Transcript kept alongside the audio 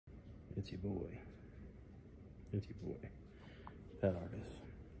It's your boy. It's your boy, Pat Artus,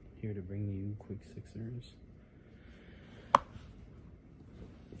 here to bring you quick sixers.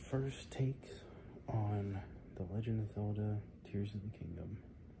 First takes on the Legend of Zelda, Tears of the Kingdom.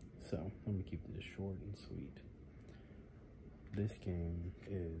 So, let me keep this short and sweet. This game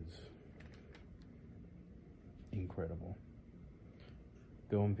is incredible.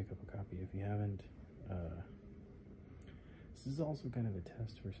 Go and pick up a copy if you haven't. This is also kind of a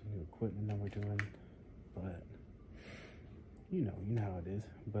test for some new equipment that we're doing, but you know how it is.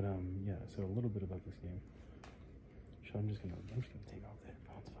 But yeah, so a little bit about this game. So I'm just gonna take off the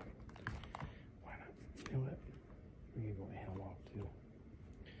headphones. Fuck it. Why not? You know what? We're gonna go ahead and walk too.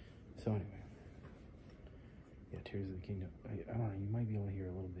 So anyway, yeah, Tears of the Kingdom. I don't know, you might be able to hear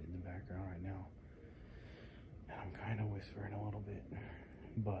a little bit in the background right now. And I'm kind of whispering a little bit,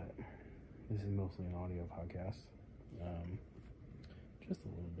 but this is mostly an audio podcast. Just a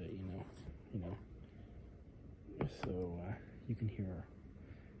little bit, you know. So you can hear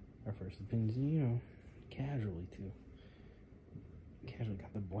our first opinions, casually too. Casually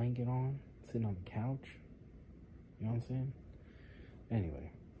got the blanket on, sitting on the couch. You know what I'm saying?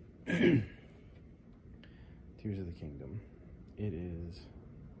 Anyway, Tears of the Kingdom. It is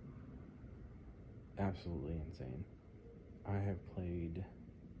absolutely insane. I have played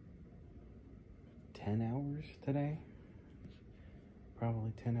 10 hours today.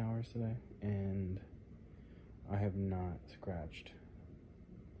 Probably 10 hours today. And I have not scratched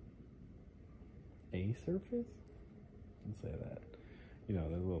a surface? Let's say that.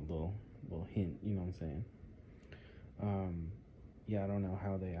 There's a little hint, you know what I'm saying? Yeah, I don't know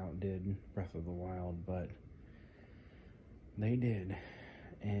how they outdid Breath of the Wild, but they did.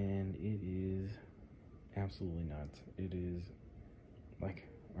 And it is absolutely nuts. It is like,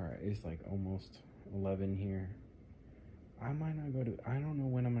 alright, it's like almost 11 here. I might not go to, I don't know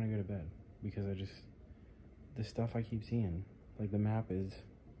when I'm gonna go to bed, because the stuff I keep seeing, like the map is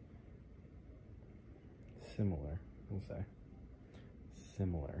similar, we'll say.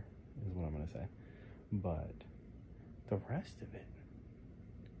 Similar is what I'm gonna say. But the rest of it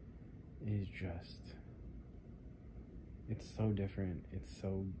is just, it's so different, it's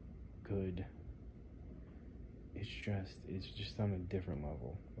so good. It's just on a different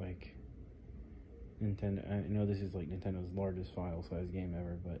level. Like, Nintendo, I know this is like Nintendo's largest file size game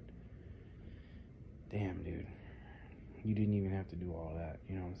ever, but damn, dude, you didn't even have to do all that,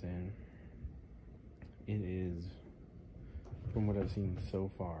 you know what I'm saying? It is, from what I've seen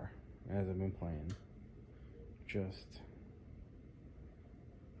so far, as I've been playing,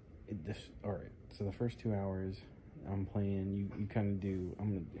 alright, so the first 2 hours, I'm playing, you kind of do,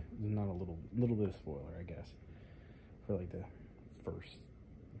 not a little bit of spoiler, I guess, for like the first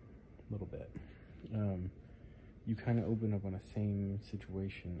little bit. You kind of open up on a same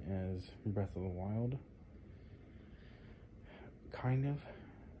situation as Breath of the Wild, kind of,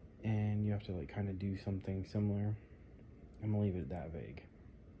 and you have to like kind of do something similar. I'm gonna leave it that vague,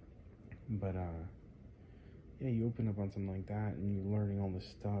 but yeah, you open up on something like that, and you're learning all this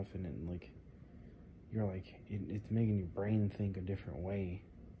stuff, and then like you're like it's making your brain think a different way,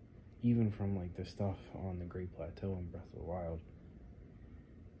 even from like the stuff on the Great Plateau in Breath of the Wild.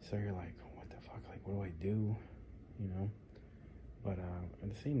 So you're like, what the fuck, like what do I do, but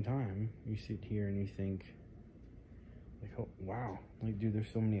at the same time, you sit here and you think like, oh wow, like dude,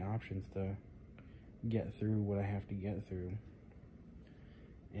 there's so many options to get through what I have to get through.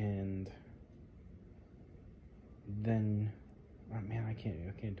 And then man, I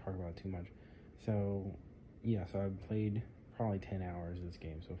can't talk about it too much. So yeah, so I've played probably 10 hours of this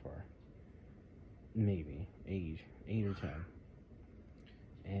game so far, maybe 8 or 10,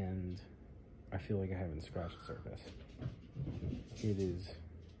 and I feel like I haven't scratched the surface. It is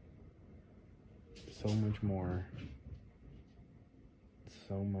so much more,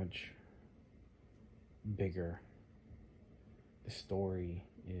 so much bigger. The story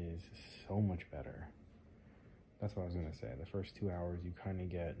is so much better. That's what I was gonna say. The first 2 hours, you kind of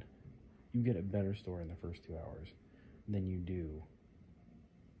get a better story in the first 2 hours than you do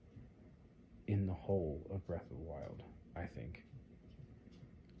in the whole of Breath of the Wild, I think.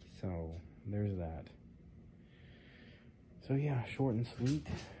 So there's that. So yeah, short and sweet.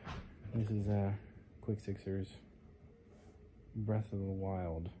 This is Quick Sixers Breath of the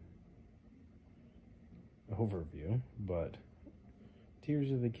Wild overview, but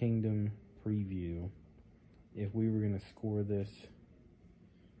Tears of the Kingdom preview. If we were gonna score this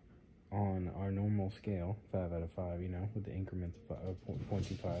on our normal scale, 5 out of 5, with the increments of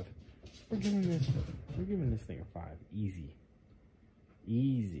 0.25, we're giving this thing a 5. Easy.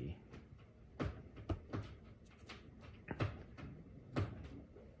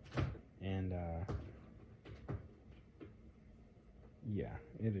 And yeah,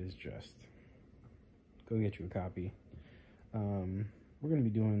 it is just, go get you a copy. We're gonna be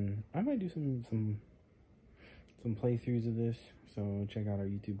doing, I might do some playthroughs of this, so check out our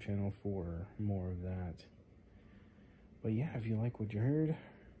YouTube channel for more of that. But yeah, if you like what you heard,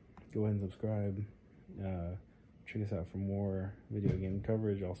 go ahead and subscribe. Check us out for more video game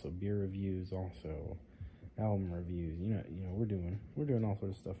coverage, also beer reviews, also album reviews. You know, we're doing all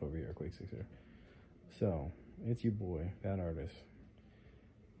sorts of stuff over here at Quake Sixer. So it's your boy, Pat Artus.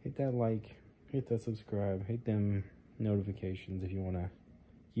 Hit that like, hit that subscribe, hit them notifications if you want to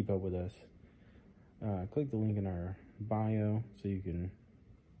keep up with us. Click the link in our bio so you can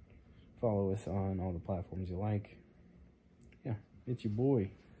follow us on all the platforms you like. Yeah, it's your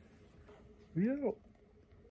boy. We out.